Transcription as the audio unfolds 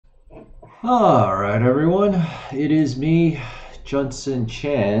All right, everyone. It is me, Junson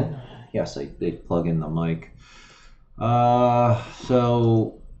Chan. Yes, I did plug in the mic.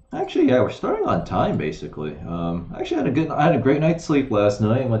 So actually, yeah, we're starting on time basically. Actually, I had a great night's sleep last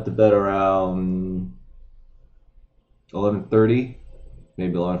night. I went to bed around 11:30,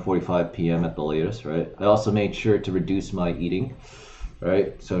 maybe 11:45 p.m. at the latest. Right. I also made sure to reduce my eating.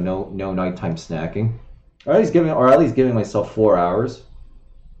 Right. So no nighttime snacking. Or at least giving myself 4 hours.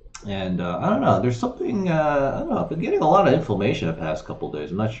 And I don't know. There's something I don't know. I've been getting a lot of inflammation the past couple of days.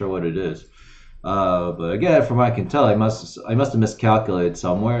 I'm not sure what it is. But again, from what I can tell, I must have miscalculated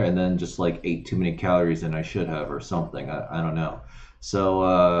somewhere, and then just like ate too many calories than I should have, or something. I don't know.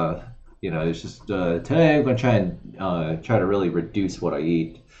 So it's just today I'm gonna try to really reduce what I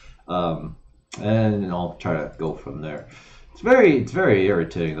eat, and I'll try to go from there. It's very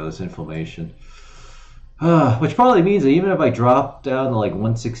irritating though, this inflammation. Which probably means that even if I drop down to like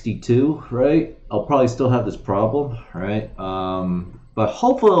 162, right, I'll probably still have this problem, right? But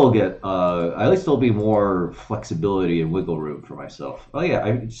hopefully it'll get, at least there'll be more flexibility and wiggle room for myself. Oh yeah,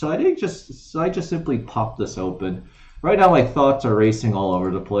 I just simply popped this open. Right now my thoughts are racing all over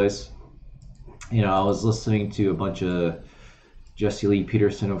the place. I was listening to a bunch of Jesse Lee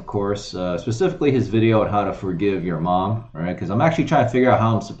Peterson, of course, specifically his video on how to forgive your mom, right? Because I'm actually trying to figure out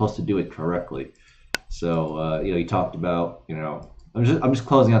how I'm supposed to do it correctly. So he talked about, I'm just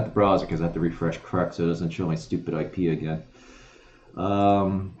closing out the browser because I have to refresh correct so it doesn't show my stupid IP again.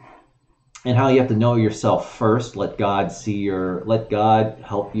 And how you have to know yourself first. Let God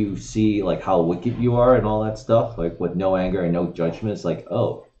help you see like how wicked you are and all that stuff. Like with no anger and no judgment. It's like,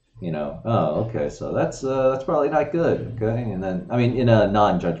 okay, so that's probably not good. Okay, and then I mean in a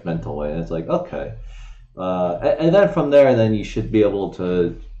non-judgmental way. It's like okay, and then from there, then you should be able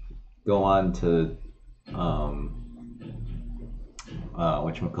to go on to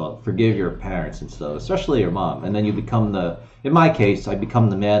whatchamacallit, forgive your parents and stuff, especially your mom, and then you become in my case, I become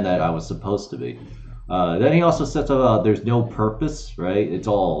the man that I was supposed to be. Then he also says about there's no purpose, right? It's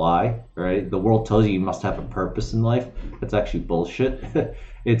all a lie, right? The world tells you must have a purpose in life. That's actually bullshit.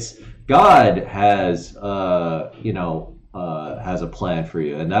 It's God has has a plan for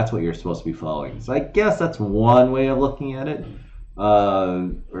you, and that's what you're supposed to be following. So I guess that's one way of looking at it,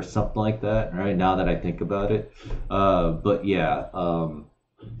 or something like that, right? Now that I think about it, but yeah,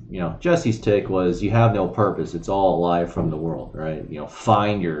 Jesse's take was you have no purpose; it's all a lie from the world, right?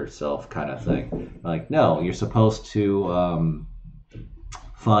 Find yourself, kind of thing. Like, no, you're supposed to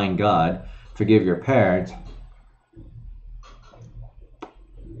find God, forgive your parents,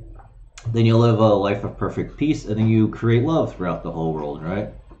 then you live a life of perfect peace, and then you create love throughout the whole world,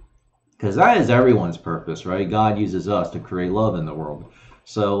 right? Because that is everyone's purpose, right? God uses us to create love in the world.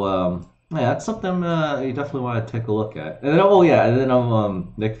 So, yeah, that's something you definitely want to take a look at. And then, oh yeah, and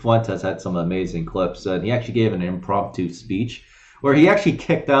then Nick Fuentes had some amazing clips, and he actually gave an impromptu speech where he actually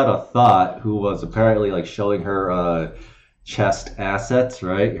kicked out a thought who was apparently like showing her chest assets,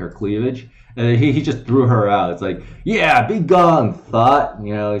 right, her cleavage. And he just threw her out. It's like, yeah, be gone, thought.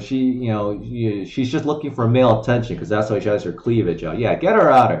 She's just looking for male attention because that's why she has her cleavage out. Yeah, get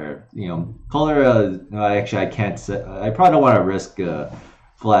her out of here. Call her. Actually, I can't say. I probably don't want to risk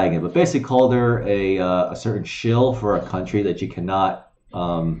flagging it, but basically called her a certain shill for a country that you cannot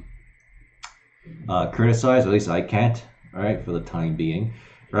criticize. Or at least I can't. All right, for the time being,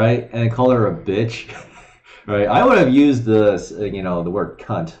 right? And called her a bitch. Right, I would have used the word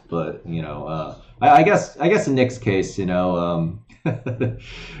cunt, but I guess in Nick's case, I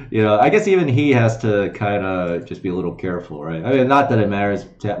guess even he has to kind of just be a little careful, right? I mean, not that it matters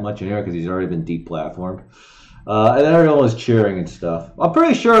that much anymore because he's already been deplatformed, and then everyone was cheering and stuff. I'm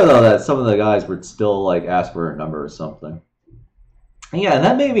pretty sure though that some of the guys would still like ask for a number or something. And yeah, and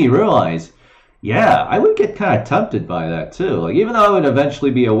that made me realize. Yeah, I would get kind of tempted by that too. Like, even though I would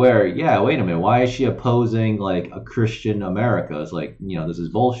eventually be aware, yeah, wait a minute, why is she opposing like a Christian America? It's like, this is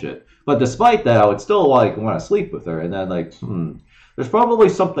bullshit. But despite that, I would still like want to sleep with her, and then like, there's probably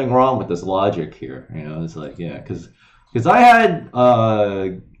something wrong with this logic here. It's like, yeah, because I had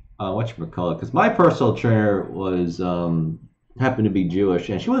whatchamacallit, because my personal trainer was happened to be Jewish,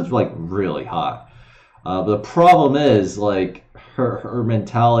 and she was like really hot. But the problem is like her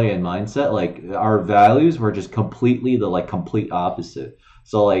mentality and mindset, like our values were just completely the complete opposite.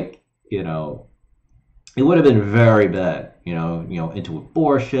 So like, it would have been very bad, into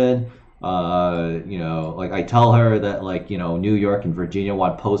abortion. Like I tell her that like, New York and Virginia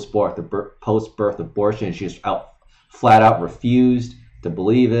want post-birth abortion, and she just flat out refused to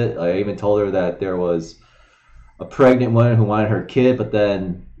believe it. I even told her that there was a pregnant woman who wanted her kid, but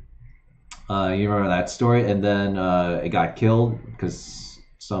then you remember that story, and then it got killed because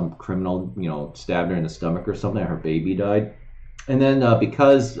some criminal, you know, stabbed her in the stomach or something, and her baby died. And then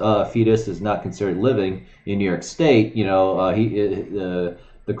because fetus is not considered living in New York State, you know,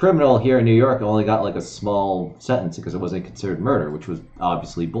 the criminal here in New York only got like a small sentence because it wasn't considered murder, which was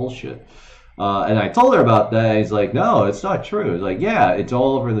obviously bullshit. And I told her about that. And he's like, no, it's not true. It's like, yeah, it's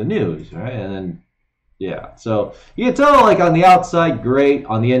all over the news, right? And then, yeah. So you can tell, like, on the outside, great.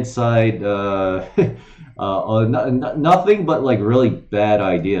 On the inside, nothing but, like, really bad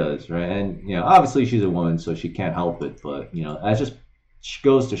ideas, right? And, you know, obviously she's a woman, so she can't help it. But, you know, that just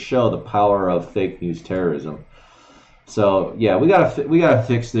goes to show the power of fake news terrorism. So, yeah, we gotta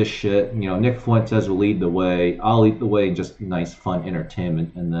fix this shit. You know, Nick Fuentes will lead the way. I'll lead the way in just nice, fun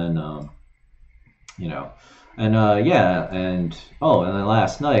entertainment. And then, you know, and yeah, and then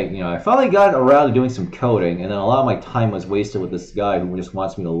last night, you know, I finally got around to doing some coding, and then a lot of my time was wasted with this guy who just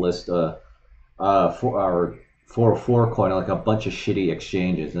wants me to list for coin, like a bunch of shitty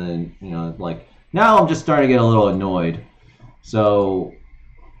exchanges, and then, you know, like, now I'm just starting to get a little annoyed. So,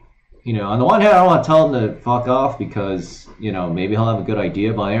 you know, on the one hand, I don't want to tell him to fuck off because, you know, maybe he'll have a good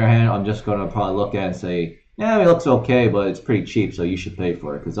idea, but on the other hand, I'm just going to probably look at it and say, yeah, it looks okay, but it's pretty cheap, so you should pay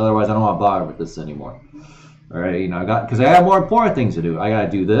for it, because otherwise I don't want to bother with this anymore. All right, you know, because I have more important things to do. I got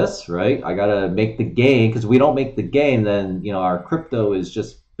to do this, right? I got to make the game, because if we don't make the game, then, you know, our crypto is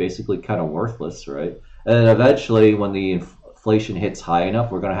just basically kind of worthless, right? And then eventually, when the inflation hits high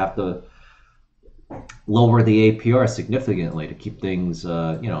enough, we're going to have to lower the APR significantly to keep things,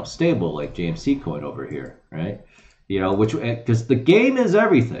 you know, stable, like JMC coin over here, right? You know, which, because the game is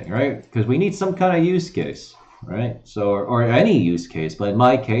everything, right? Because we need some kind of use case, right? So, or any use case, but in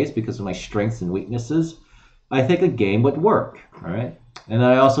my case, because of my strengths and weaknesses, I think a game would work, right? And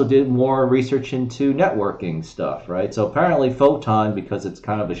I also did more research into networking stuff, right? So apparently Photon, because it's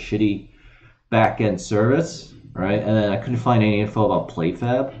kind of a shitty back-end service, right? And then I couldn't find any info about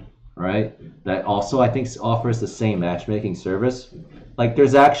PlayFab, right? That also, I think, offers the same matchmaking service. Like,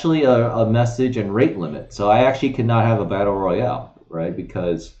 there's actually a message and rate limit. So I actually cannot have a battle royale, right?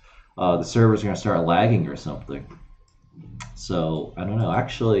 Because the servers are going to start lagging or something. So, I don't know.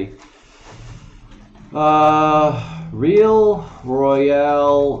 Actually, Real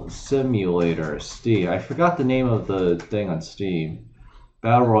Royale Simulator, Steam. I forgot the name of the thing on Steam.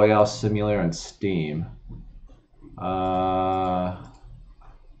 Battle Royale Simulator on Steam.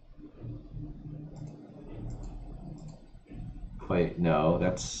 Wait, no,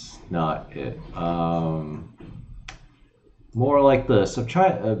 that's not it. More like this. I'm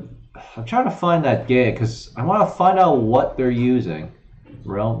trying to find that game because I want to find out what they're using.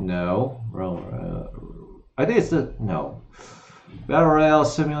 I think it's no. Battle Royale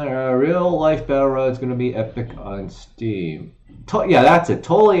Simulator, real life Battle Royale is going to be epic on Steam. Yeah, that's it.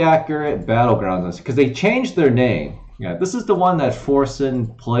 Totally accurate Battlegrounds, because they changed their name. Yeah, this is the one that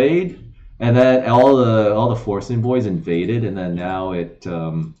Forsen played. And then all the Forsen boys invaded, and then now it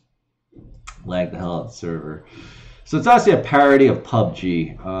lagged the hell out of the server. So it's actually a parody of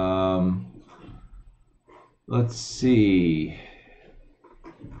PUBG. Let's see.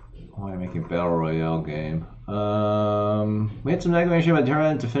 Why am I making a Battle Royale game? We had some negation about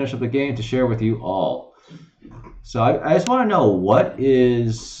turn to finish up the game to share with you all. So I just want to know what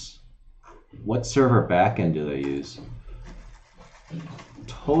server backend do they use?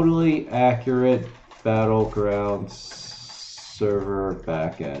 Totally accurate Battlegrounds server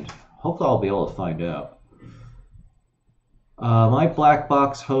backend. Hopefully I'll be able to find out. My black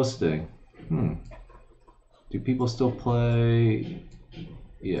box hosting. Do people still play?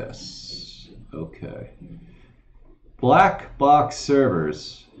 Yes. Okay. Black box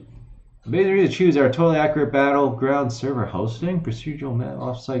servers. Amazing to choose our totally accurate Battleground server hosting. Procedural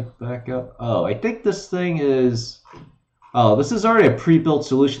offsite backup. Oh, I think this thing is... Oh, this is already a pre-built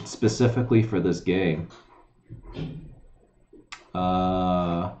solution specifically for this game.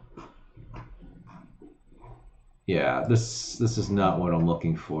 Yeah, this is not what I'm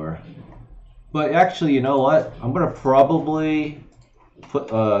looking for. But actually, you know what? I'm gonna probably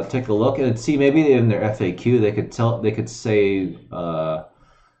take a look and see. Maybe in their FAQ they could say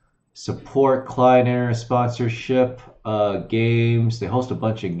support client sponsorship games. They host a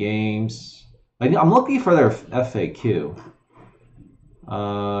bunch of games. I'm looking for their FAQ.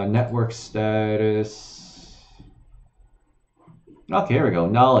 Network status. Okay, here we go.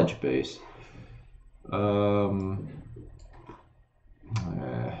 Knowledge base.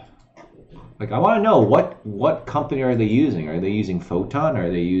 Like, I want to know what company are they using? Are they using Photon? Are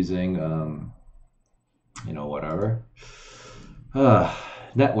they using you know, whatever?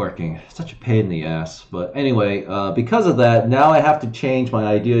 Networking, such a pain in the ass. But anyway, because of that, now I have to change my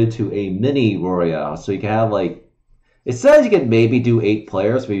idea to a mini Royale. So you can have like It says you can maybe do 8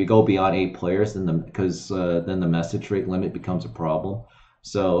 players, but if you go beyond 8 players, then then the message rate limit becomes a problem.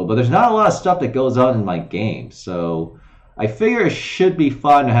 So, but there's not a lot of stuff that goes on in my game. So, I figure it should be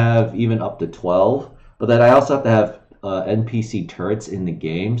fun to have even up to 12. But then I also have to have NPC turrets in the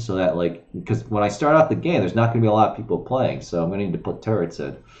game, so that because when I start out the game, there's not going to be a lot of people playing. So I'm going to need to put turrets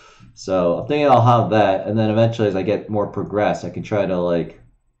in. So I'm thinking I'll have that, and then eventually, as I get more progress, I can try to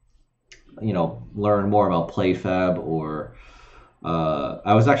learn more about PlayFab, or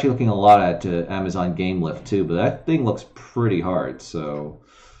I was actually looking a lot at Amazon Game Lift too, but that thing looks pretty hard. So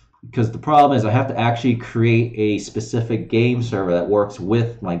because the problem is I have to actually create a specific game server that works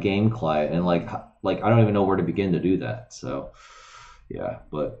with my game client, and I don't even know where to begin to do that. So yeah,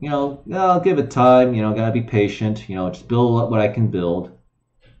 but I'll give it time. Gotta be patient. Just build what I can build.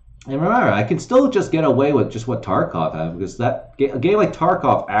 And remember, I can still just get away with just what Tarkov has, because a game like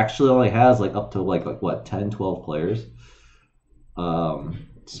Tarkov actually only has up to what, 10, 12 players. And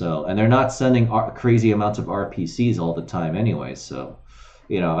they're not sending crazy amounts of RPCs all the time anyway. So,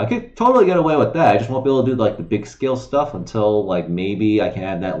 I could totally get away with that. I just won't be able to do the big scale stuff until maybe I can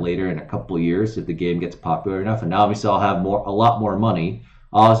add that later in a couple of years if the game gets popular enough. And now obviously I'll have a lot more money.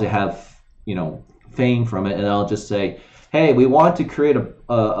 I'll also have fame from it, and I'll just say, hey, we want to create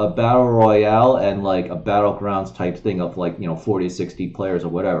a battle royale and a battlegrounds type thing of 40 to 60 players or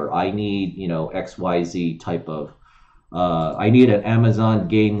whatever. I need XYZ type of I need an Amazon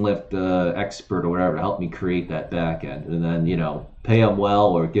Game Lift expert or whatever to help me create that back end, and then pay them well,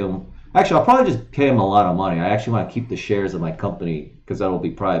 or give them. Actually, I'll probably just pay them a lot of money. I actually want to keep the shares of my company because that will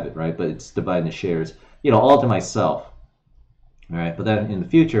be private, right? But it's dividing the shares, all to myself. All right, but then in the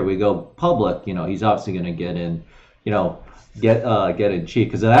future we go public. He's obviously going to get in. Get in cheap,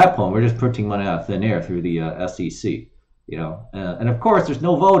 because at that point we're just printing money out of thin air through the SEC. And of course there's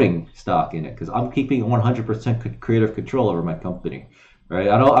no voting stock in it because I'm keeping 100% creative control over my company. Right?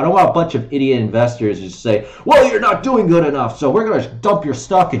 I don't want a bunch of idiot investors to just say, well, you're not doing good enough, so we're gonna dump your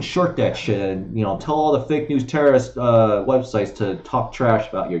stock and short that shit, and tell all the fake news terrorist websites to talk trash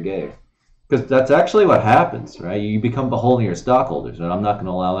about your game. Because that's actually what happens, right? You become beholden to your stockholders, and I'm not going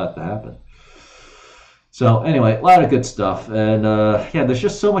to allow that to happen. So anyway, a lot of good stuff, and yeah, there's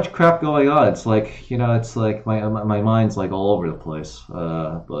just so much crap going on. It's it's like my mind's all over the place.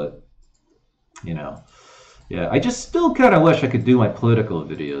 But yeah, I just still kind of wish I could do my political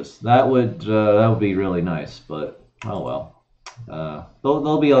videos. That would be really nice. But oh well,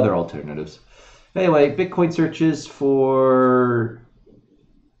 there'll be other alternatives. Anyway, Bitcoin searches for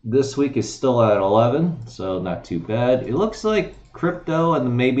this week is still at 11, so not too bad. It looks like crypto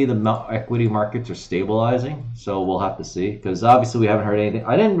and maybe the equity markets are stabilizing, so we'll have to see, because obviously we haven't heard anything.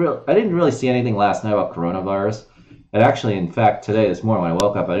 I didn't really see anything last night about coronavirus. And actually, in fact, this morning when I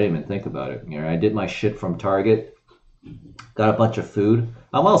woke up, I didn't even think about it. I did my shit from Target, got a bunch of food.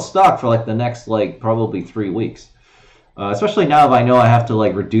 I'm well stocked for the next probably 3 weeks. Especially now if I know I have to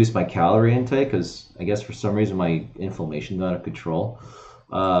reduce my calorie intake, because I guess for some reason my inflammation's out of control.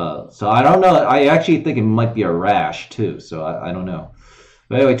 So I don't know. I actually think it might be a rash too. So I don't know.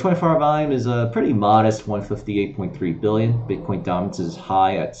 But anyway, 24-hour volume is a pretty modest 158.3 billion. Bitcoin dominance is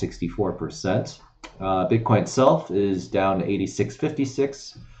high at 64%. Bitcoin itself is down to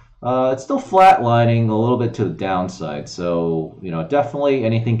 86.56. It's still flatlining a little bit to the downside. So definitely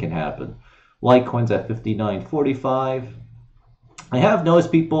anything can happen. Litecoin's at 59.45. I have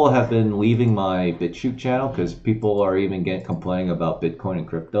noticed people have been leaving my BitChute channel because people are even complaining about Bitcoin and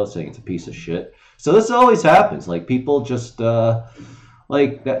crypto, saying it's a piece of shit. So this always happens. People just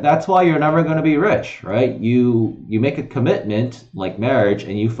that's why you're never going to be rich, right? You make a commitment like marriage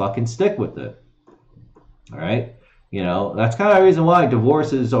and you fucking stick with it. All right? That's kind of the reason why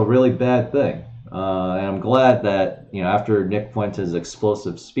divorce is a really bad thing. And I'm glad that after Nick Fuentes'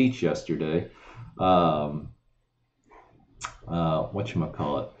 explosive speech yesterday,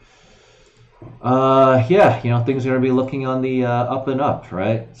 whatchamacallit? Yeah, things are going to be looking on the up and up,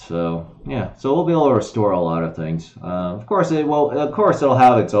 right? So, yeah, so we'll be able to restore a lot of things. Of course, it'll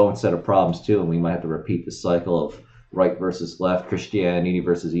have its own set of problems, too, and we might have to repeat the cycle of right versus left, Christianity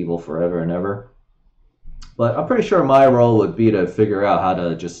versus evil forever and ever. But I'm pretty sure my role would be to figure out how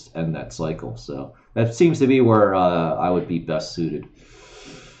to just end that cycle. So that seems to be where I would be best suited.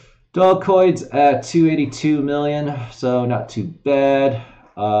 Dogecoin's at 282 million, so not too bad.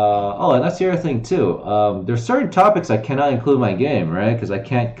 Oh, and that's the other thing too. There's certain topics I cannot include in my game, right? Because I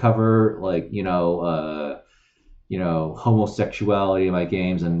can't cover homosexuality in my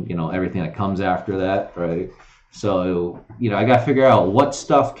games and everything that comes after that, right? So I got to figure out what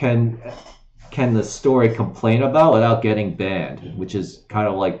stuff can the story complain about without getting banned, which is kind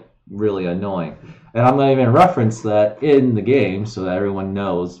of really annoying. And I'm going to even reference that in the game so that everyone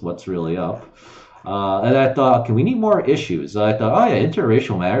knows what's really up. And I thought, okay, we need more issues. I thought, oh yeah,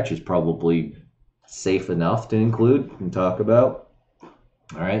 interracial marriage is probably safe enough to include and talk about.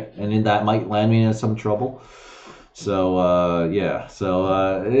 All right, and then that might land me in some trouble. So yeah,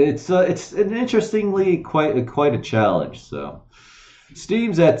 so it's an interestingly quite a challenge. So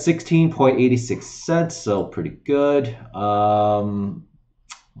Steam's at 16.86 cents, so pretty good.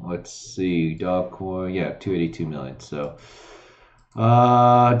 Let's see, Dogecoin, yeah, 282 million. So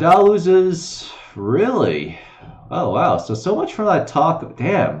Dow loses really. Oh wow, so much for that talk.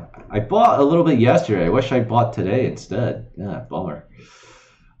 Damn, I bought a little bit yesterday. I wish I bought today instead. Yeah, bummer.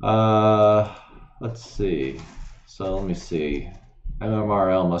 Let's see. So let me see.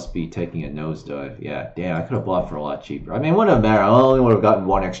 MMRL must be taking a nosedive. Yeah, damn, I could have bought for a lot cheaper. I mean, it wouldn't have mattered. I only would have gotten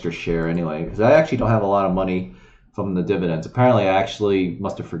one extra share anyway, because I actually don't have a lot of money from the dividends. Apparently, I actually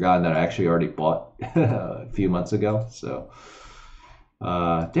must have forgotten that I actually already bought a few months ago. So,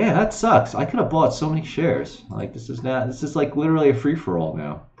 damn, that sucks. I could have bought so many shares. Like, this is like literally a free-for-all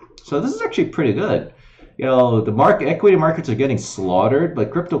now. So this is actually pretty good. You know, the equity markets are getting slaughtered,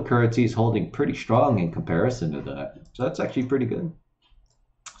 but cryptocurrency is holding pretty strong in comparison to that. So that's actually pretty good.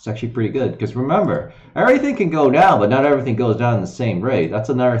 It's actually pretty good because remember, everything can go down, but not everything goes down in the same rate. That's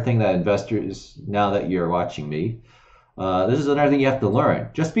another thing that investors, now that you're watching me, this is another thing you have to learn.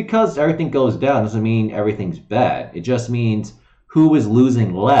 Just because everything goes down doesn't mean everything's bad. It just means who is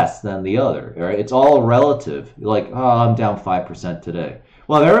losing less than the other. Right? It's all relative. You're like, oh, I'm down 5% today.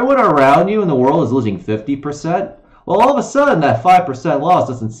 Well, if everyone around you in the world is losing 50%, well, all of a sudden that 5% loss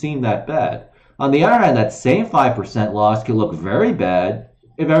doesn't seem that bad. On the other hand, that same 5% loss could look very bad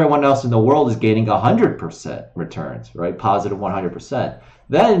if everyone else in the world is gaining 100% returns, right? Positive 100%.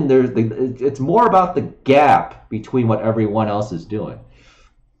 Then it's more about the gap between what everyone else is doing,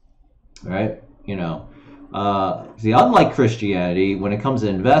 right? You know, see, unlike Christianity, when it comes to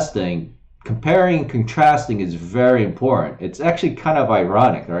investing, comparing and contrasting is very important. It's actually kind of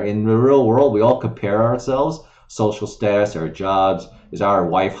ironic, right? In the real world, we all compare ourselves, social status, our jobs. Is our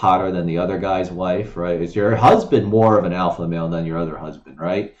wife hotter than the other guy's wife, right? Is your husband more of an alpha male than your other husband,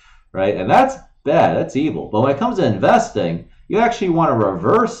 right? Right? And that's bad. That's evil. But when it comes to investing, you actually want to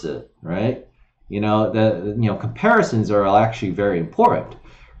reverse it, right? You know, comparisons are actually very important,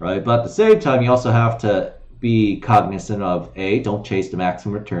 right? But at the same time, you also have to be cognizant of A, don't chase the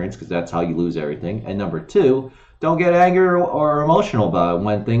maximum returns because that's how you lose everything. And number two, don't get angry or emotional about it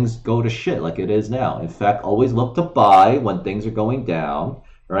when things go to shit like it is now. In fact, always look to buy when things are going down,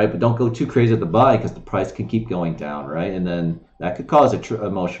 right? But don't go too crazy at the buy because the price can keep going down, right? And then that could cause an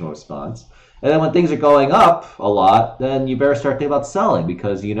emotional response. And then when things are going up a lot, then you better start thinking about selling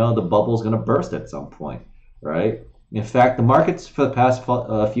because you know the bubble's going to burst at some point, right? In fact, the markets for the past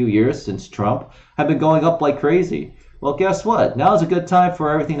few years since Trump have been going up like crazy. Well, guess what? Now is a good time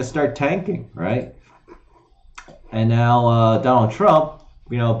for everything to start tanking, right? And now Donald Trump,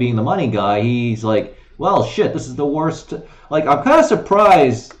 you know, being the money guy, he's like, well, shit, this is the worst. Like, I'm kind of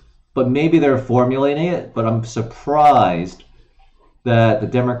surprised, but maybe they're formulating it, but I'm surprised that the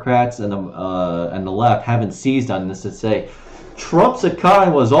Democrats and the left haven't seized on this to say, Trump's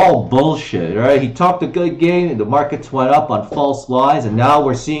economy was all bullshit, right? He talked a good game, and the markets went up on false lies, and now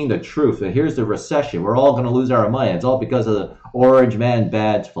we're seeing the truth. And here's the recession. We're all going to lose our money. It's all because of the orange man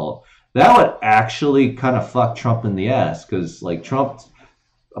bad's fault. That would actually kind of fuck Trump in the ass because, like,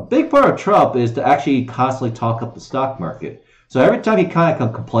 a big part of Trump is to actually constantly talk up the stock market. So every time he kind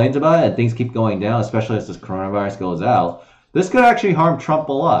of complains about it and things keep going down, especially as this coronavirus goes out, this could actually harm Trump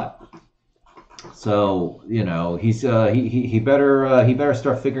a lot. So, you know, he better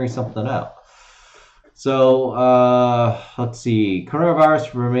start figuring something out. So let's see,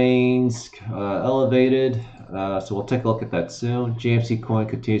 coronavirus remains elevated. So we'll take a look at that soon. JMC coin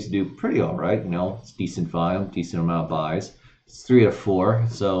continues to do pretty all right. You know, it's decent volume, decent amount of buys. It's 3 to 4.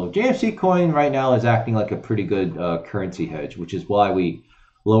 So JMC coin right now is acting like a pretty good currency hedge, which is why we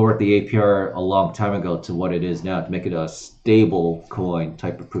lowered the APR a long time ago to what it is now to make it a stable coin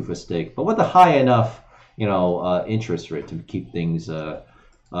type of proof of stake, but with a high enough, you know, interest rate to keep things, you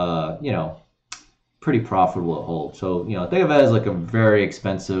know, pretty profitable to hold. So, you know, think of it as like a very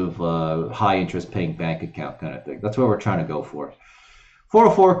expensive, high interest paying bank account kind of thing. That's what we're trying to go for.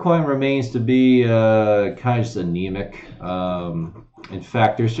 404 coin remains to be kind of just anemic. In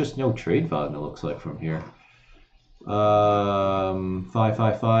fact, there's just no trade volume, it looks like, from here.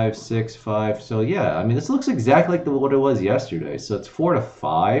 55565. So yeah, I mean, this looks exactly like what it was yesterday. So it's 4 to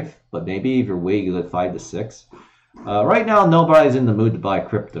 5, but maybe if you're waiting at 5 to 6. Right now, nobody's in the mood to buy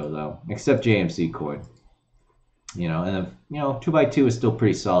crypto though, except JMC coin. You know, and then, you know, 2x2 is still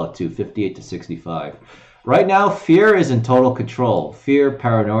pretty solid too, 58 to 65. Right now, fear is in total control. Fear,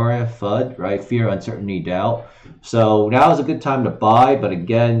 paranoia, FUD, right? Fear, uncertainty, doubt. So now is a good time to buy, but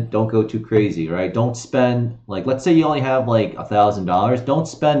again, don't go too crazy, right? Don't spend, like, let's say you only have like $1,000. Don't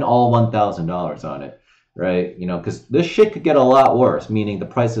spend all $1,000 on it, right? You know, because this shit could get a lot worse, meaning the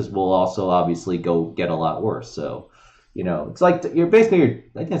prices will also obviously go get a lot worse. So, you know, it's like you're basically,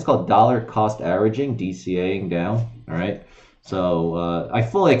 I think it's called dollar cost averaging, DCAing down, all right? So I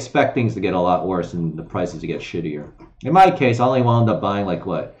fully expect things to get a lot worse and the prices to get shittier. In my case, I only wound up buying like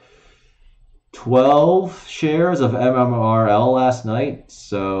what, 12 shares of MMRL last night,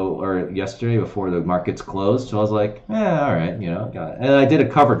 so, or yesterday before the markets closed. So I was like, all right, you know, got it. And I did a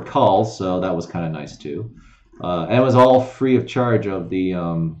covered call, so that was kind of nice too. And it was all free of charge of the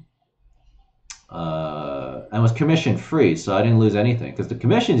and was commission free, so I didn't lose anything because the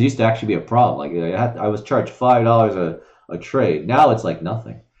commissions used to actually be a problem. Like I was charged $5 a trade. Now it's like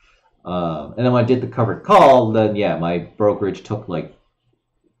nothing. And then when I did the covered call, then yeah, my brokerage took like,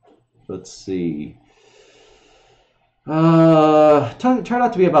 let's see, turned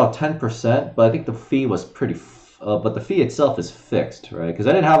out to be about 10%, but I think the fee was pretty. But the fee itself is fixed, right? Because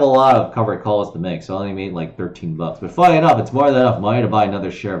I didn't have a lot of covered calls to make, so I only made like $13. But funny enough, it's more than enough money to buy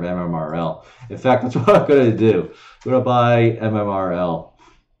another share of MMRL. In fact, that's what I'm going to do. I'm going to buy MMRL.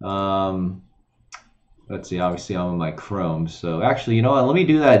 Let's see, obviously I'm on my Chrome. So actually, you know what? Let me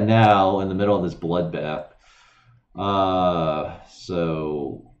do that now in the middle of this bloodbath.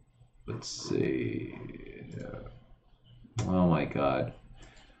 So let's see. Oh my God.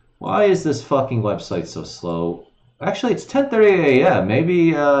 Why is this fucking website so slow? Actually, it's 10:30 a.m.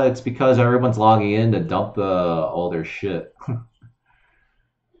 Maybe it's because everyone's logging in to dump all their shit.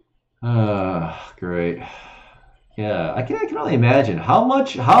 Great. Yeah, I can only imagine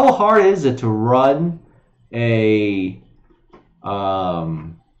how hard is it to run a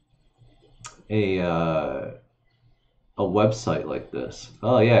website like this.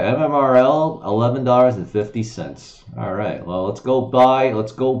 Oh yeah, MMRL, $11.50. All right, well, let's go buy.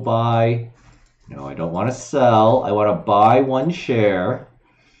 No, I don't want to sell. I want to buy one share.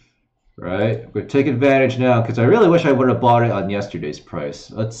 Right? I'm going to take advantage now because I really wish I would have bought it on yesterday's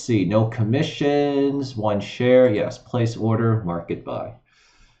price. Let's see. No commissions. One share. Yes. Place order. Market buy.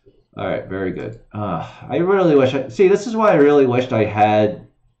 All right. Very good. I really wish see, this is why I really wished I had,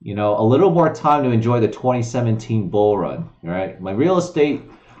 you know, a little more time to enjoy the 2017 bull run. All right. My real estate,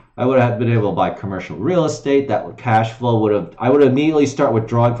 I would have been able to buy commercial real estate. That cash flow I would immediately start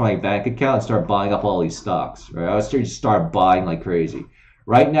withdrawing from my bank account and start buying up all these stocks. Right. I would start buying like crazy.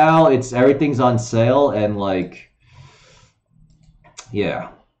 Right now, everything's on sale and like, yeah.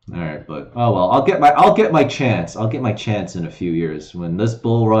 All right, but oh well. I'll get my chance. I'll get my chance in a few years when this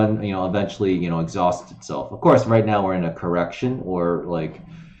bull run, you know, eventually, you know, exhausts itself. Of course, right now we're in a correction, or like,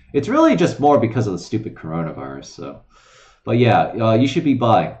 it's really just more because of the stupid coronavirus. So, but yeah, you should be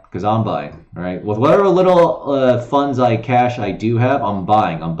buying because I'm buying. All right, with whatever little funds I do have, I'm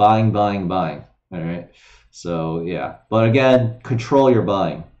buying. I'm buying. All right. So yeah, but again, control your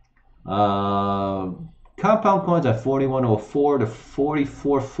buying. Compound coins at 4104 to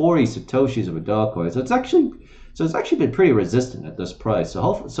 4440 satoshis of a Dogecoin. So it's actually been pretty resistant at this price.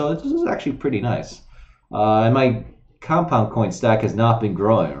 So this is actually pretty nice. And my compound coin stack has not been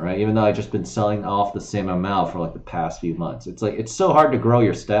growing, right? Even though I've just been selling off the same amount for like the past few months. It's like it's so hard to grow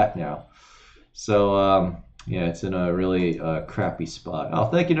your stack now. So yeah, it's in a really crappy spot. Oh,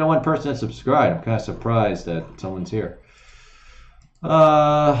 thank you to one person that subscribed. I'm kind of surprised that someone's here.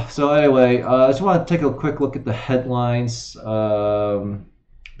 So anyway, I just want to take a quick look at the headlines.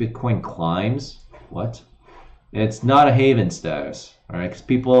 Bitcoin climbs. What? It's not a haven status, all right? Because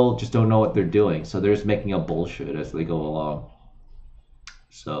people just don't know what they're doing. So they're just making up bullshit as they go along.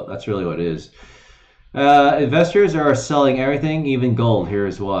 So that's really what it is. Investors are selling everything, even gold.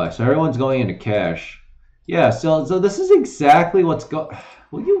 Here's why. So everyone's going into cash. Yeah, so this is exactly what's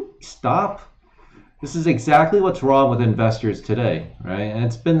Will you stop? This is exactly what's wrong with investors today, right? And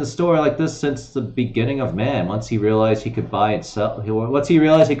it's been the story like this since the beginning of man. Once he realized he could buy and sell, once he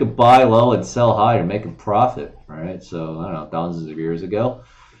realized he could buy low and sell high to make a profit, right? So I don't know, thousands of years ago.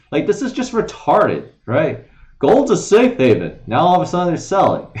 Like, this is just retarded, right? Gold's a safe haven. Now all of a sudden they're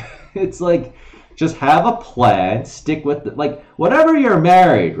selling. It's like, just have a plan, stick with it. Like, whenever you're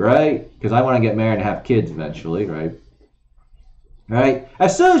married, right? Because I want to get married and have kids eventually, right? Right?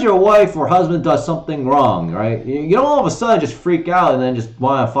 As soon as your wife or husband does something wrong, right? You don't all of a sudden just freak out and then just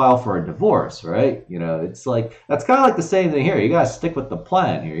want to file for a divorce, right? You know, it's like, that's kind of like the same thing here. You got to stick with the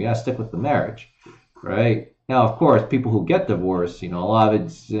plan here. You got to stick with the marriage, right? Now, of course, people who get divorced, you know, a lot of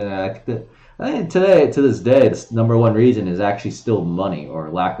it's, I think today, to this day, the number one reason is actually still money or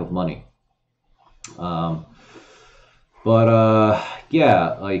lack of money.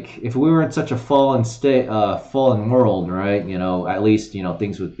 Yeah, like if we were in such a fallen state, fallen world, right? You know, at least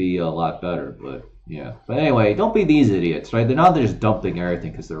things would be a lot better. But yeah, but anyway, don't be these idiots, right? They're just dumping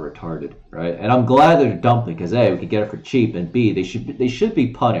everything because they're retarded, right? And I'm glad they're dumping because A, we could get it for cheap, and B, they should be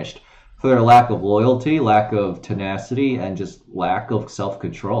punished for their lack of loyalty, lack of tenacity, and just lack of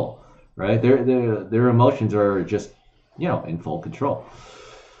self-control, right? Their emotions are just in full control.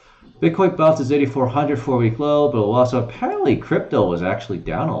 Bitcoin bounces 8,400 4-week low, but also apparently crypto was actually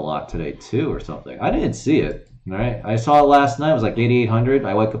down a lot today too, or something. I didn't see it. Right, I saw it last night. It was like 8,800.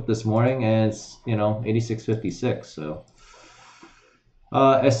 I woke up this morning and it's 8,656. So,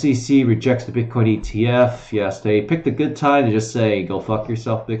 SEC rejects the Bitcoin ETF. Yes, they picked a good time to just say go fuck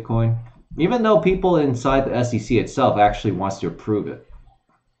yourself, Bitcoin. Even though people inside the SEC itself actually wants to approve it.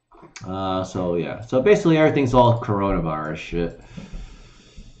 So yeah. So basically everything's all coronavirus shit.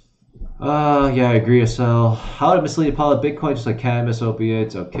 Yeah, I agree, Asel. How to mislead public Bitcoin, just like cannabis,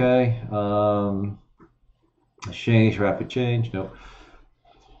 opiates, okay. Change, rapid change, nope.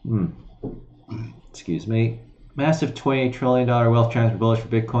 Excuse me. Massive $28 trillion wealth transfer bullish for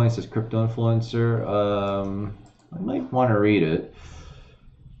Bitcoin, says crypto influencer. I might want to read it.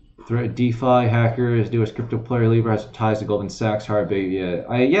 DeFi hackers, newest crypto player Libra has ties to Goldman Sachs. Yeah,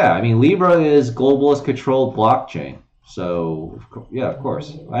 I mean Libra is globalist controlled blockchain. So yeah, of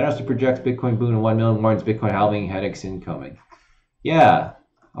course. INOS projects Bitcoin boom in 1 million, warns Bitcoin halving, headaches incoming. Yeah.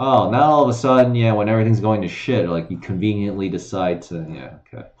 Oh, now all of a sudden, yeah, when everything's going to shit, like you conveniently decide to, yeah,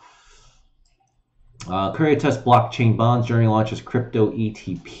 okay. Korea tests blockchain bonds, Germany launches crypto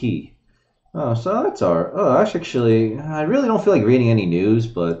ETP. Oh, so that's our. Oh, actually, I really don't feel like reading any news,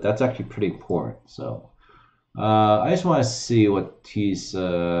 but that's actually pretty important. So, I just want to see what he's.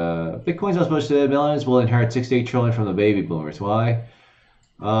 Bitcoin's not supposed to. Millions will inherit 68 trillion from the baby boomers. Why?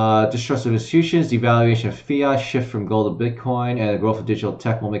 Distrust of institutions, devaluation of fiat, shift from gold to Bitcoin, and the growth of digital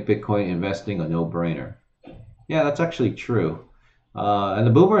tech will make Bitcoin investing a no-brainer. Yeah, that's actually true. And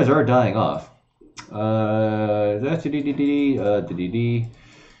the boomers are dying off. Okay,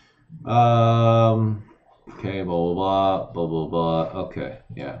 blah, blah, blah, blah, blah, blah. Okay,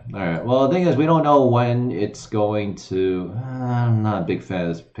 yeah. All right. Well, the thing is, we don't know when it's going to... I'm not a big fan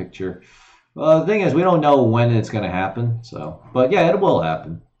of this picture. Well, the thing is, we don't know when it's going to happen. So, but yeah, it will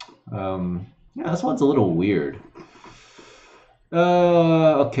happen. Yeah, this one's a little weird.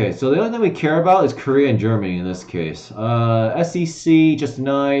 Okay, so the only thing we care about is Korea and Germany in this case. SEC just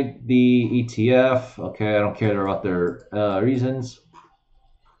denied the ETF. Okay, I don't care about their reasons.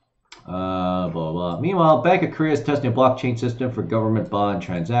 Blah, blah. Meanwhile, Bank of Korea is testing a blockchain system for government bond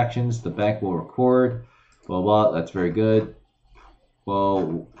transactions. The bank will record. Blah, blah. That's very good.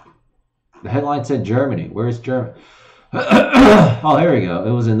 Well, the headline said Germany. Where's Germany? Oh, here we go.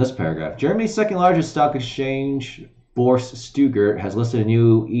 It was in this paragraph. Germany's second largest stock exchange, Börse Stuttgart, has listed a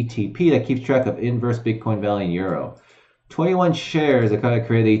new ETP that keeps track of inverse Bitcoin value in euro. 21 shares that kind of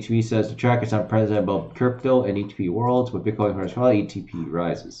created the ETP says the track is present in both crypto and ETP worlds. With Bitcoin first, ETP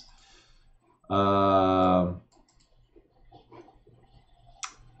rises.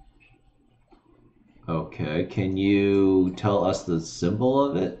 Okay, can you tell us the symbol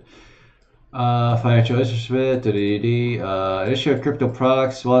of it? Financial instrument, issue of crypto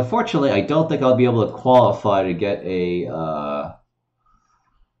products. Well, unfortunately, I don't think I'll be able to qualify to get a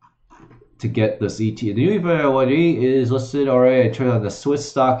this ET. The new ETP is listed already on the Swiss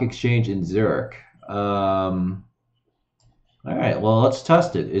Stock Exchange in Zurich. All right, well, let's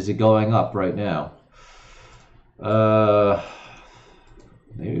test it. Is it going up right now?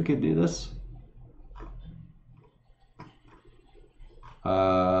 Maybe we could do this.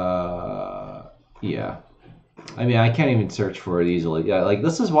 Yeah. I mean, I can't even search for it easily. Yeah, like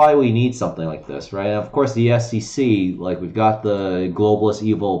this is why we need something like this, right? And of course, the SEC, like we've got the globalist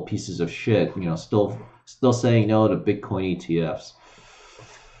evil pieces of shit, still saying no to Bitcoin ETFs.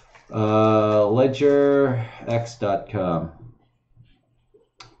 LedgerX.com.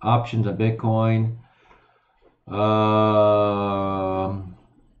 Options on Bitcoin.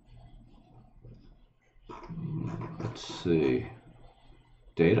 Let's see.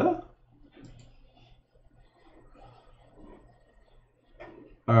 Data?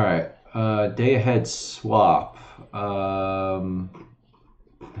 All right. Day ahead swap. Oh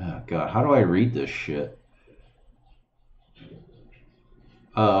God, how do I read this shit?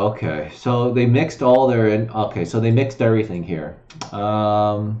 Oh, okay. So they mixed all their okay, so they mixed everything here.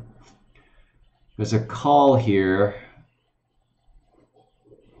 There's a call here.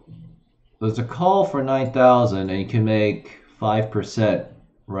 There's a call for 9,000 and you can make 5%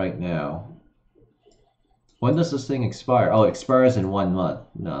 right now. When does this thing expire? Oh, it expires in 1 month.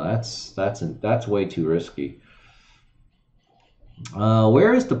 No, that's way too risky.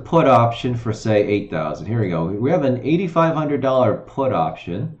 Where is the put option for, say, 8,000? Here we go. We have an $8,500 put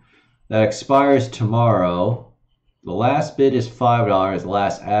option that expires tomorrow. The last bid is $5. The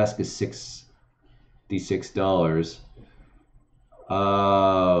last ask is $66.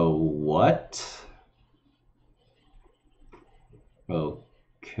 What?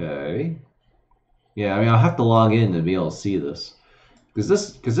 Okay. Yeah, I mean, I'll have to log in to be able to see this.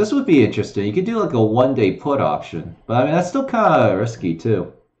 Because this would be interesting. You could do like a 1-day put option. But I mean, that's still kind of risky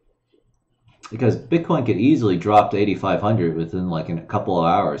too. Because Bitcoin could easily drop to 8,500 within like in a couple of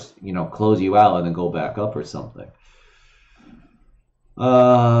hours. You know, close you out and then go back up or something.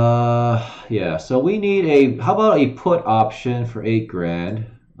 Yeah, so we need a, how about a put option for 8 grand?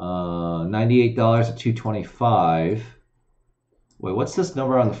 $98 at 225. Wait, what's this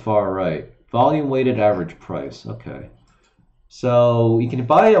number on the far right? Volume weighted average price. Okay. So you can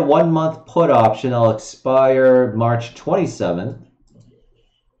buy a 1-month put option. It'll expire March 27th.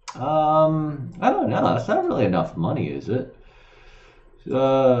 I don't know. That's not really enough money, is it?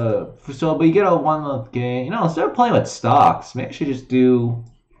 But you get a 1-month gain. You know, instead of playing with stocks, maybe I should just do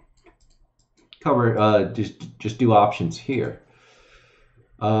just do options here.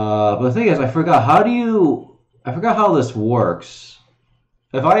 But the thing is, I forgot how this works.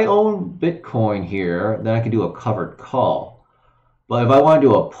 If I own Bitcoin here, then I can do a covered call. But if I want to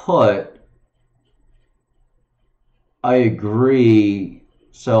do a put, I agree.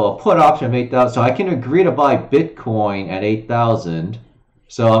 So a put option of 8,000. So I can agree to buy Bitcoin at 8,000.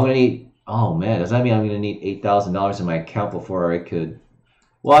 So I'm gonna need. Oh man, does that mean I'm gonna need $8,000 in my account before I could?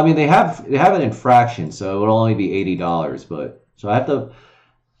 Well, I mean they have an infraction, so it would only be $80. But so I have to.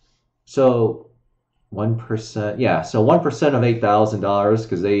 So 1%, yeah. So 1% of $8,000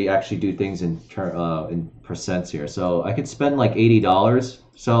 because they actually do things in percents here. So I could spend like $80.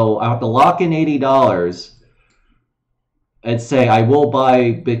 So I have to lock in $80 and say I will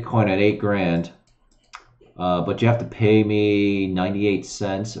buy Bitcoin at 8 grand, but you have to pay me 98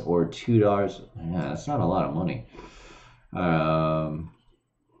 cents or $2. Yeah, that's not a lot of money.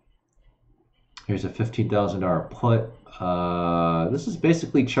 Here's a $15,000 put. This is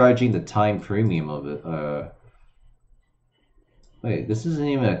basically charging the time premium of it. Wait, this isn't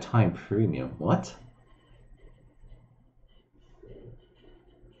even a time premium. What?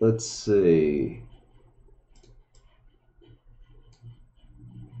 Let's see.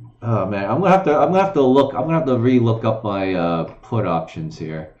 Oh man, I'm gonna have to re-look up my put options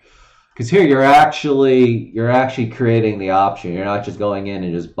here. Because here you're actually creating the option. You're not just going in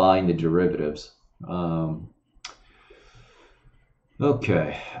and just buying the derivatives.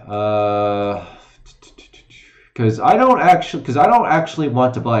 Okay. Because I don't actually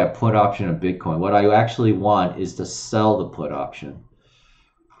want to buy a put option of Bitcoin. What I actually want is to sell the put option.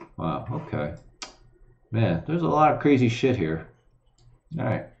 Wow. Okay. Man, there's a lot of crazy shit here. All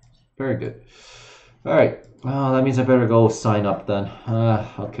right. Very good. All right. Well, that means I better go sign up then.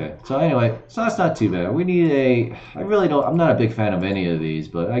 Okay. So anyway, so that's not too bad. We need a. I'm not a big fan of any of these,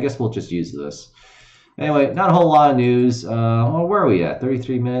 but I guess we'll just use this. Anyway, not a whole lot of news. Well, where are we at?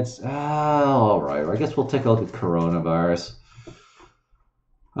 33 minutes? All right. I guess we'll take a look at coronavirus.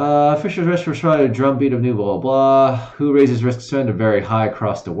 Fisher's risk for trying to drumbeat of new blah, blah. Who raises risk spend are very high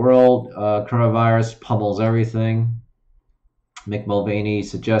across the world. Coronavirus pummels everything. Mick Mulvaney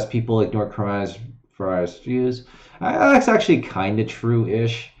suggests people ignore coronavirus views. That's actually kind of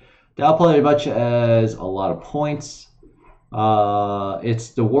true-ish. Dow played much as a lot of points. It's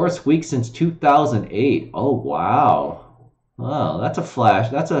the worst week since 2008. Oh wow! Wow, that's a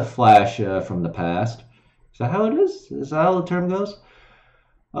flash. That's a flash from the past. Is that how it is? Is that how the term goes?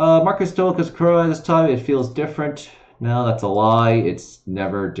 Marcus told us Corona this time it feels different. No, that's a lie. It's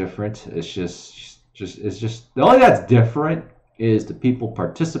never different. It's just the only that's different is the people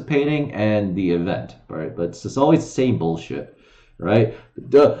participating and the event, right? But it's just always the same bullshit. Right?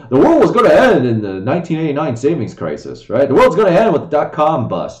 The world was going to end in the 1989 savings crisis, right? The world's going to end with the dot-com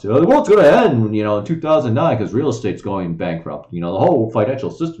bust. The world's going to end, in 2009 because real estate's going bankrupt. The whole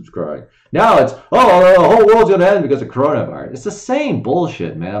financial system's crying. Now it's, the whole world's going to end because of coronavirus. It's the same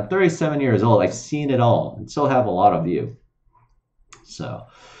bullshit, man. I'm 37 years old. I've seen it all and still have a lot of you. So,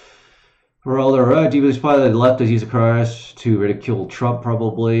 we're older. Deeply probably the left has used the coronavirus to ridicule Trump,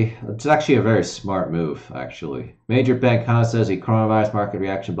 probably. It's actually a very smart move, actually. Major bank says the coronavirus market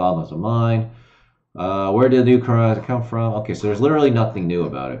reaction boggles the mind. Where did the new coronavirus come from? Okay, so there's literally nothing new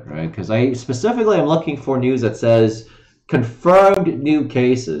about it, right? Because I specifically am looking for news that says confirmed new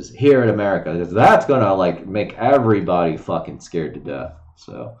cases here in America. Because that's going to, make everybody fucking scared to death.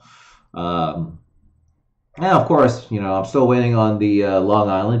 So, And of course, I'm still waiting on the Long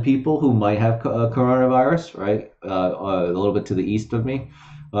Island people who might have coronavirus, right? A little bit to the east of me,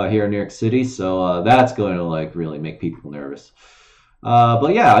 here in New York City. So that's going to like really make people nervous.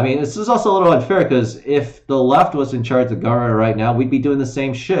 But yeah, I mean, this is also a little unfair because if the left was in charge of the government right now, we'd be doing the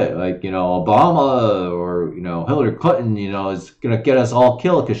same shit. Like, Obama or, Hillary Clinton, is going to get us all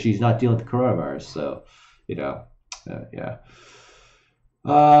killed because she's not dealing with the coronavirus. So, yeah.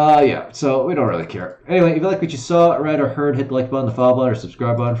 Yeah, so we don't really care. Anyway, if you like what you saw, read, or heard, hit the like button, the follow button, or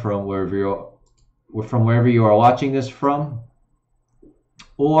subscribe button from wherever you are watching this from.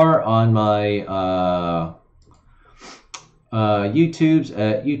 Or on my YouTube's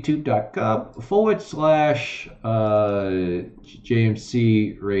at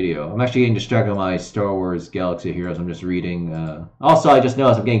youtube.com/JMC Radio. I'm actually getting distracted by my Star Wars Galaxy Heroes. I'm just reading. Also, I just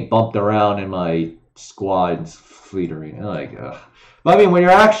noticed I'm getting bumped around in my squad's fleet arena. Like, but I mean, when you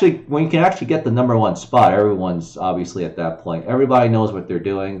can actually get the #1 spot, everyone's obviously at that point. Everybody knows what they're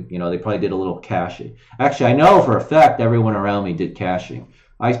doing. They probably did a little caching. Actually, I know for a fact everyone around me did caching.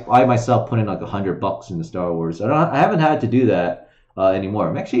 I myself put in like $100 in the Star Wars. I haven't had to do that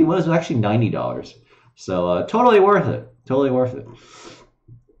anymore. It was actually $90. So totally worth it. Totally worth it.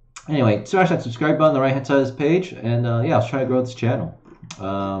 Anyway, smash that subscribe button on the right hand side of this page, and yeah, I'll try to grow this channel.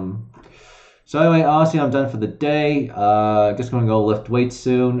 So anyway, honestly, I'm done for the day. Just gonna go lift weights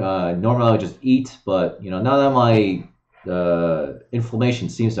soon. Normally I would just eat, but now that my inflammation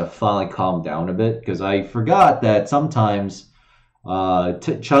seems to have finally calmed down a bit, because I forgot that sometimes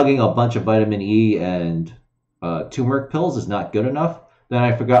chugging a bunch of vitamin E and turmeric pills is not good enough. Then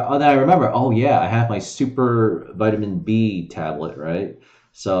I forgot. Oh, then I remember. Oh yeah, I have my super vitamin B tablet, right?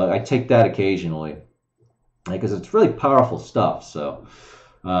 So I take that occasionally, because it's really powerful stuff. So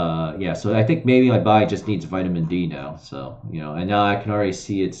yeah, so I think maybe my body just needs vitamin D now. So and now I can already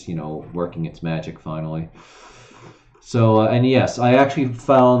see it's working its magic finally. So and yes, I actually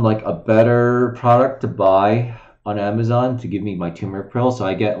found like a better product to buy on Amazon to give me my turmeric pill, so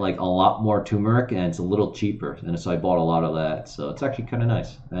I get like a lot more turmeric and it's a little cheaper, and so I bought a lot of that. So it's actually kind of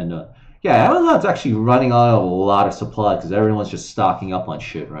nice. And yeah, Amazon's actually running out of a lot of supply because everyone's just stocking up on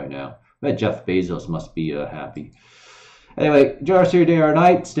shit right now. I bet Jeff Bezos must be happy. Anyway, enjoy the rest of your day or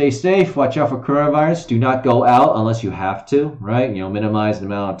night. Stay safe. Watch out for coronavirus. Do not go out unless you have to, right? Minimize the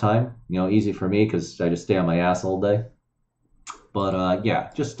amount of time. Easy for me because I just stay on my ass all day. But yeah,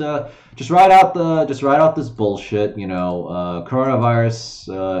 just ride out this bullshit.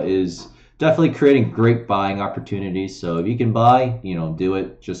 Coronavirus is definitely creating great buying opportunities. So if you can buy, do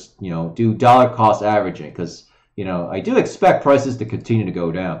it. Just do dollar cost averaging, because I do expect prices to continue to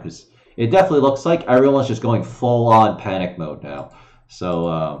go down, because it definitely looks like everyone's just going full on panic mode now.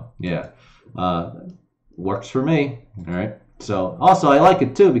 So yeah, works for me. All right. So also I like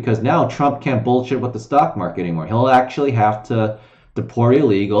it too, because now Trump can't bullshit with the stock market anymore. He'll actually have to deport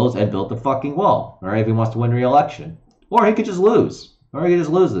illegals and build the fucking wall, all right, if he wants to win re-election. Or he could just lose. Or he could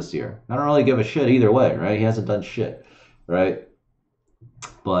just lose this year. I don't really give a shit either way, right? He hasn't done shit, right?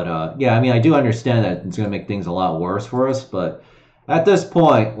 But yeah, I mean, I do understand that it's going to make things a lot worse for us, but at this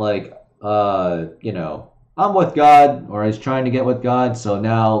point, like, I'm with God, or he's trying to get with God, so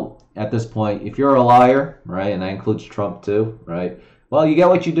now at this point, if you're a liar, right, and that includes Trump too, right, well, you get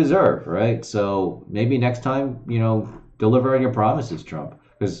what you deserve, right? So maybe next time, deliver on your promises, Trump,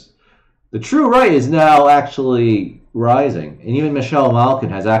 because the true right is now actually rising, and even Michelle Malkin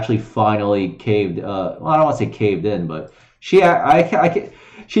has actually finally caved. Well, I don't want to say caved in, but she's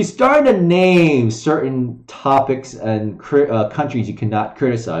starting to name certain topics and countries you cannot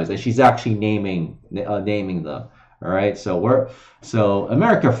criticize, and she's actually naming them. All right, so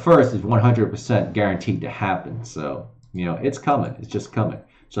America First is 100% guaranteed to happen. So it's coming. It's just coming.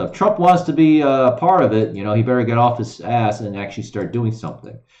 So if Trump wants to be a part of it, he better get off his ass and actually start doing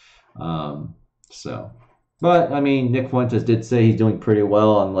something. But I mean, Nick Fuentes did say he's doing pretty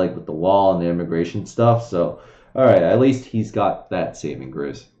well on with the wall and the immigration stuff. So all right, at least he's got that saving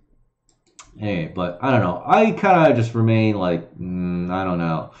grace. Hey, but I don't know. I kind of just remain I don't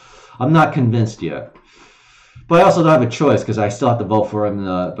know. I'm not convinced yet. But I also don't have a choice because I still have to vote for him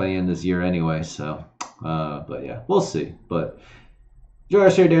by the end of this year anyway. So, but yeah, we'll see. But enjoy the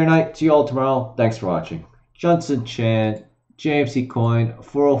rest of your day or night. See you all tomorrow. Thanks for watching. Junson Chan, JMC Coin,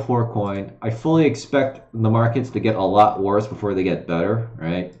 404 Coin. I fully expect the markets to get a lot worse before they get better,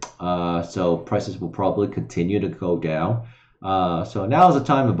 right? So prices will probably continue to go down. So now is the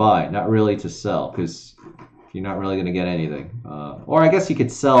time to buy, not really to sell, because you're not really going to get anything. Or I guess you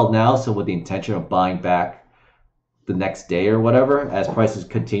could sell now, so with the intention of buying back the next day or whatever as prices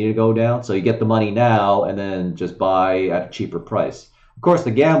continue to go down. So you get the money now and then just buy at a cheaper price. Of course, the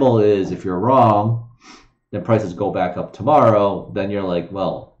gamble is if you're wrong, then prices go back up tomorrow, then you're like,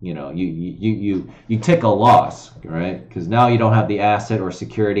 well, you know, you take a loss, right? Because now you don't have the asset or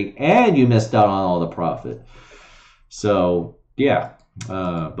security, and you missed out on all the profit. So yeah,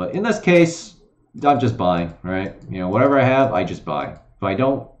 but in this case, I'm just buying, right? You know, whatever I have, I just buy. If I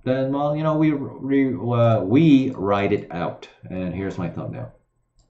don't, then well, you know, we ride it out. And here's my thumbnail.